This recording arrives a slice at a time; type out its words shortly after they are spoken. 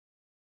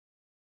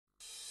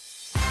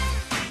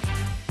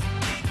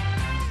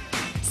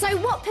So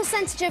what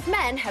percentage of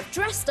men have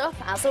dressed up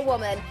as a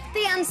woman?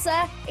 The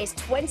answer is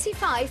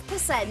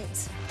 25%.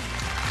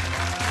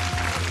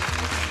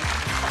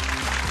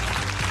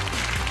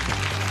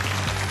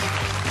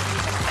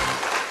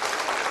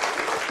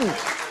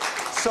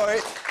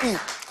 Sorry.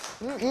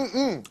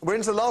 We're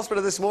into the last bit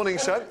of this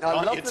morning's show.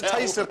 I love the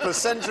taste of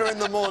placenta in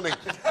the morning.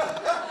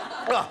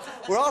 Well,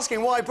 we're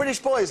asking why British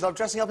boys love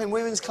dressing up in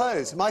women's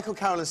clothes. Michael,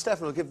 Carol and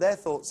Stefan will give their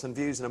thoughts and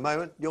views in a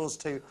moment. Yours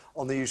too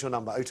on the usual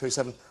number,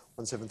 0207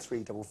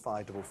 173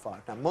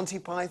 5555. Now, Monty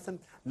Python,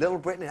 Little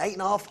Britain,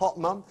 8.5 Hot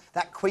Mum,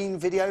 that Queen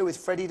video with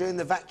Freddie doing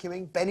the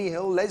vacuuming, Benny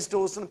Hill, Les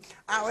Dawson,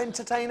 our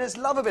entertainers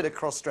love a bit of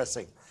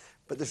cross-dressing.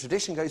 But the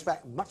tradition goes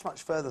back much,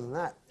 much further than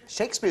that.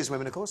 Shakespeare's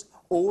women, of course,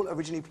 all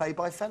originally played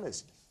by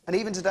fellas. And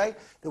even today,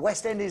 the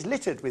West End is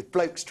littered with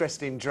blokes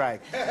dressed in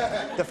drag.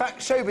 The fact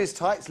showbiz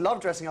types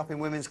love dressing up in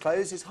women's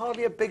clothes is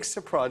hardly a big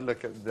surprise.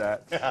 Look at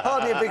that.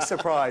 Hardly a big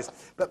surprise.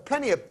 But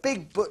plenty of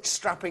big, butch,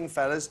 strapping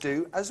fellas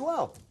do as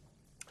well.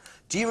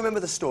 Do you remember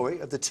the story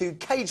of the two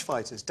cage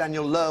fighters,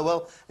 Daniel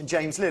Lerwell and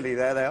James Lilly?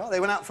 There they are. They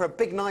went out for a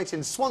big night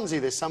in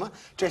Swansea this summer,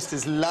 dressed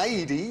as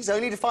ladies,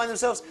 only to find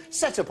themselves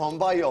set upon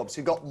by yobs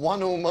who got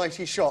one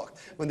almighty shock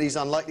when these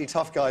unlikely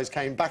tough guys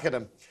came back at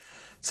them.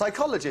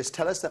 Psychologists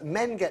tell us that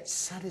men get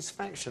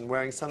satisfaction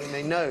wearing something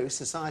they know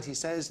society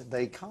says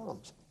they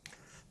can't.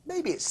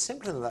 Maybe it's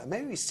simpler than that.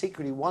 Maybe we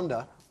secretly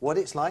wonder what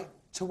it's like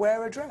to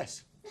wear a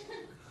dress.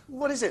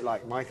 What is it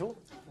like,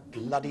 Michael?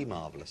 Bloody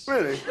marvellous.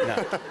 Really?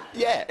 No.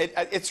 Yeah,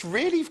 it's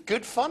really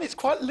good fun. It's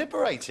quite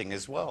liberating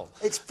as well.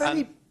 It's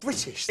very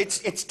British.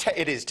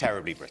 It is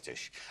terribly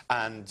British.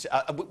 And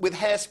with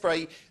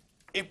Hairspray,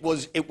 it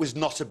was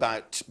not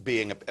about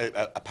being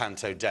a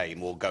panto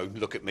dame or go,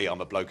 look at me,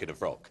 I'm a bloke in a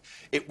frock.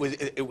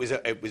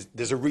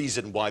 There's a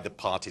reason why the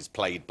part is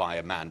played by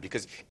a man,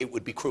 because it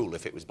would be cruel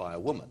if it was by a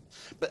woman.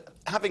 But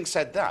having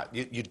said that,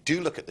 you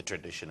do look at the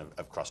tradition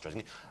of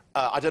cross-dressing.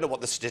 I don't know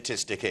what the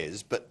statistic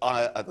is, but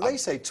they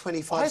say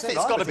 25%. I think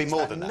it's got to be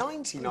more than that.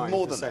 99%.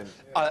 More than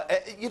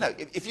that. You know,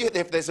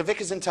 if there's a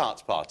Vickers and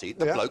Tarts party,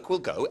 the bloke will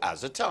go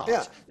as a tart.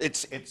 Yeah.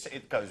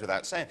 It goes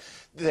without saying.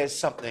 There's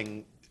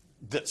something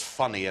that's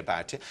funny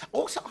about it.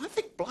 Also, I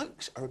think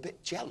blokes are a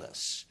bit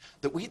jealous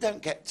that we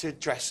don't get to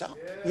dress up.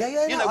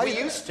 Yeah. You know, we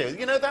used to.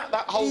 You know, that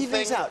whole thing.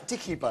 Evens out,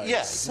 dicky bows.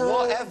 Yeah,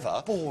 so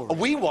whatever. Boring.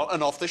 We want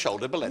an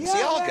off-the-shoulder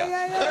Balenciaga.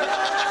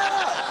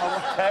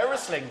 A pair of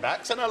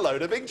slingbacks and a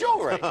load of big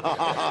jewellery.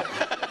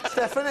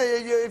 Stefan,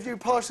 are you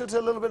partial to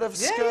a little bit of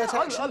skirt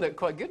action? I look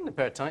quite good in a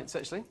pair of tights,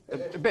 actually.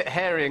 A bit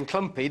hairy and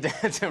clumpy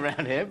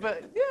around here,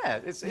 but yeah,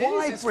 it's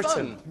Why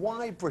Britain? Fun.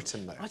 Why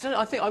Britain, though? I don't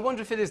know. I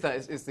wonder if it is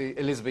that. It's the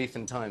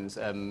Elizabethan times.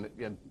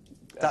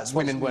 That's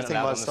women weren't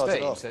allowed on the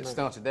stage, off, so it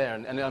started there,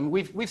 and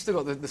we've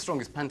still got the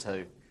strongest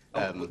panto.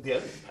 The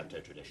only panto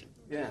tradition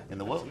in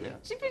the world, yeah.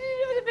 See, but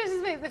you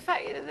know, the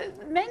fact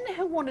that men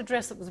who want to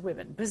dress up as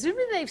women,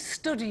 presumably they've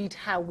studied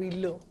how we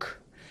look.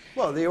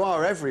 Well, you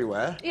are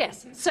everywhere.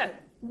 Yes, so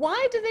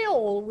why do they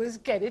always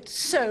get it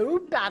so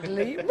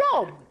badly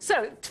wrong?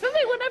 So, for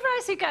me, whenever I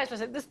see guys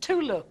dressing, there's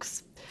two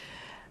looks.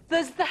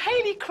 There's the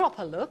Hayley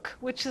Cropper look,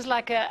 which is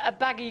like a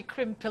baggy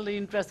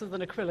crimpoline dress with an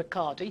acrylic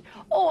cardie,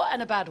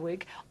 and a bad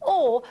wig.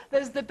 Or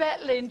there's the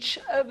Bette Lynch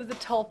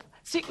over-the-top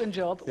sequin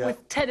job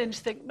with 10-inch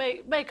thick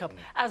makeup,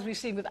 as we've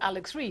seen with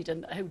Alex Reid,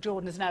 and who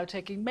Jordan is now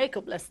taking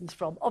makeup lessons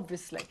from,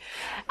 obviously.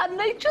 And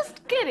they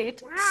just get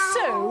it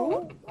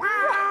so...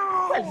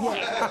 Well,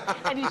 yeah,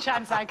 any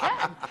chance I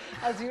can,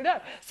 as you know.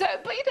 So,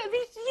 but, you know,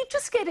 you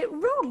just get it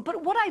wrong.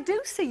 But what I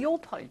do see your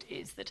point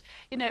is that,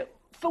 you know,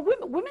 for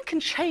women can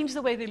change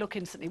the way they look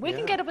instantly. We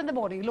can get up in the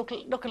morning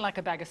looking like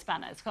a bag of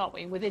spanners, can't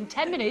we? Within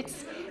 10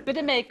 minutes, bit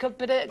of makeup,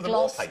 bit of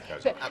gloss.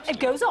 It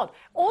goes on.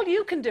 All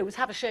you can do is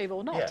have a shave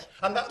or not. Yeah.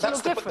 And that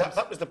was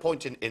the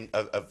point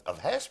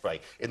of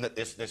Hairspray, in that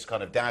this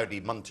kind of dowdy,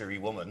 muntery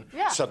woman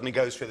suddenly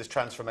goes through this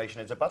transformation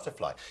into a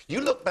butterfly.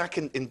 You look back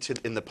in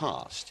the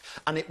past,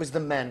 and it was the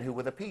men who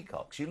were the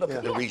peacocks. You look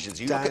at the Regents,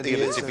 you look at the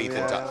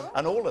Elizabethan time,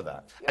 and all of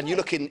that. And you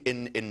look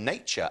in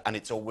nature, and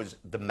it's always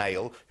the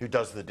male who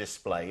does the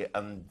display,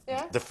 and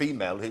the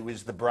female who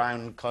is the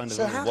brown kind of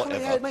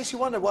whatever. It makes you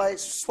wonder why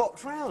it's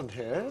swapped round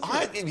here.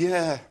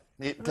 Yeah,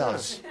 it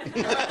does. What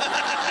do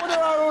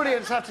our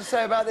audience have to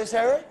say about this,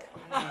 Eric?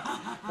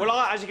 Well,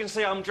 as you can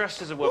see, I'm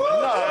dressed as a woman.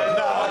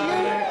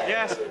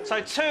 Yes. So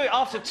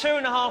after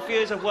 2.5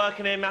 years of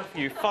working here,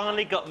 Matthew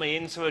finally got me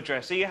into a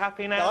dress. Are you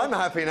happy now? I'm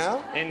happy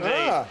now.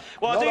 Indeed.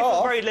 Well, I do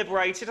feel very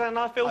liberated, and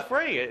I feel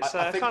free. It's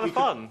kind of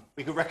fun.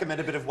 We could recommend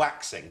a bit of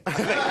waxing.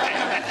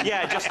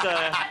 Yeah, just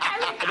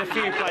in a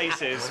few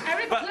places.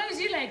 Eric, close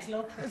your legs,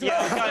 look. Yeah,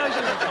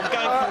 I'm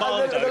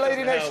going commando. The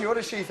lady next to you, what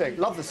does she think?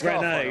 Love the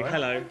scarf. Renee,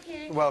 hello.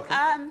 Welcome.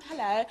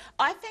 Hello.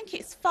 I think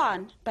it's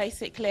fun,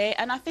 basically,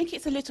 and I think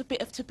it's a little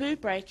bit of taboo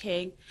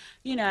breaking,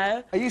 you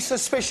know. Are you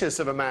suspicious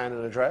of a man in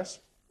a dress?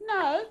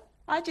 No,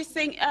 I just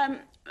think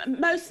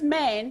most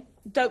men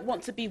don't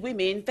want to be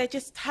women. They're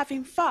just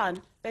having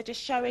fun. They're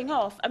just showing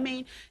off. I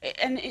mean,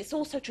 and it's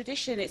also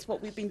tradition. It's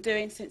what we've been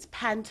doing since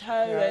Panto.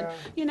 And,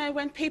 you know,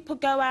 when people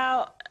go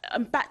out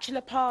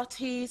bachelor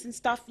parties and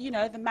stuff, you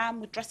know, the man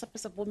would dress up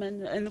as a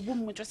woman and the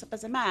woman would dress up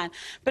as a man.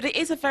 But it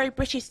is a very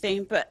British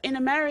thing. But in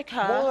America...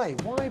 Why?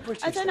 Why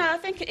British? I don't know. I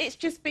think it's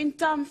just been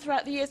done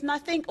throughout the years. And I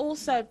think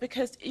also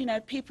because, you know,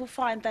 people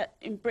find that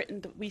in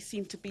Britain that we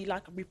seem to be,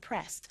 like,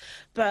 repressed.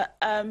 But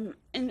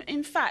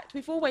in fact,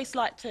 we've always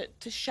liked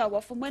to show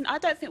off. And when I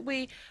don't think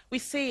we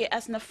see it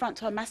as an affront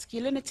to our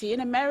masculinity.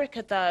 In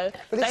America, though,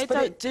 they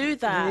don't do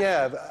that.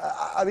 Yeah, but,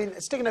 I mean,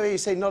 sticking over you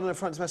say not an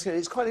affront to masculinity,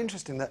 it's quite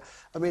interesting that,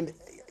 I mean,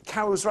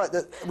 Carol's right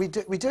that we do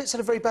it sort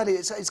of very badly.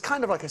 It's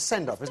kind of like a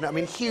send-off, isn't it? I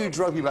mean, huge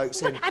rugby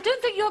blokes in. I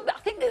don't think I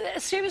think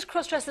serious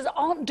cross-dressers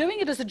aren't doing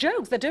it as a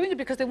joke. They're doing it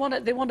because they want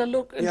to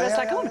look and dress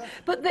like a woman.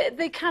 But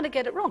they kind of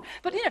get it wrong.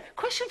 But, you know,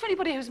 question for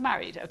anybody who's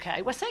married,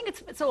 OK? We're saying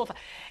it's awful.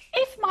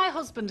 If my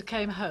husband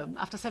came home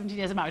after 17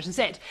 years of marriage and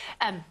said,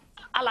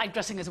 I like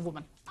dressing as a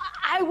woman,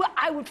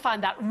 I would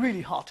find that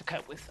really hard to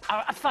cope with.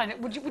 I'd find it...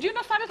 Would you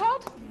not find it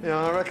hard? Yeah,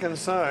 I reckon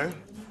so.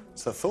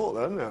 It's a thought,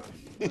 though, isn't it?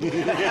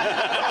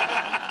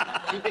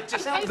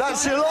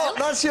 That's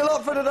your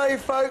lot for today,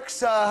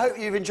 folks. I hope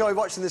you've enjoyed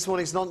watching this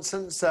morning's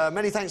nonsense.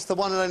 Many thanks to the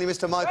one and only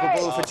Mr. Michael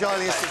Bull for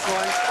joining us this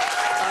morning.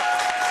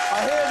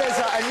 I hear there's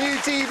a new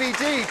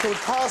DVD called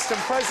Past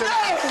and Present,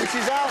 which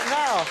is out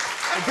now.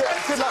 And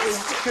good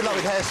luck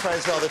with Hairspray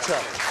as well, the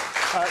top.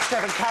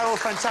 Steph and Carol,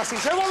 fantastic.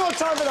 So one more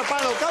time for the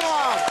panel, come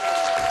on!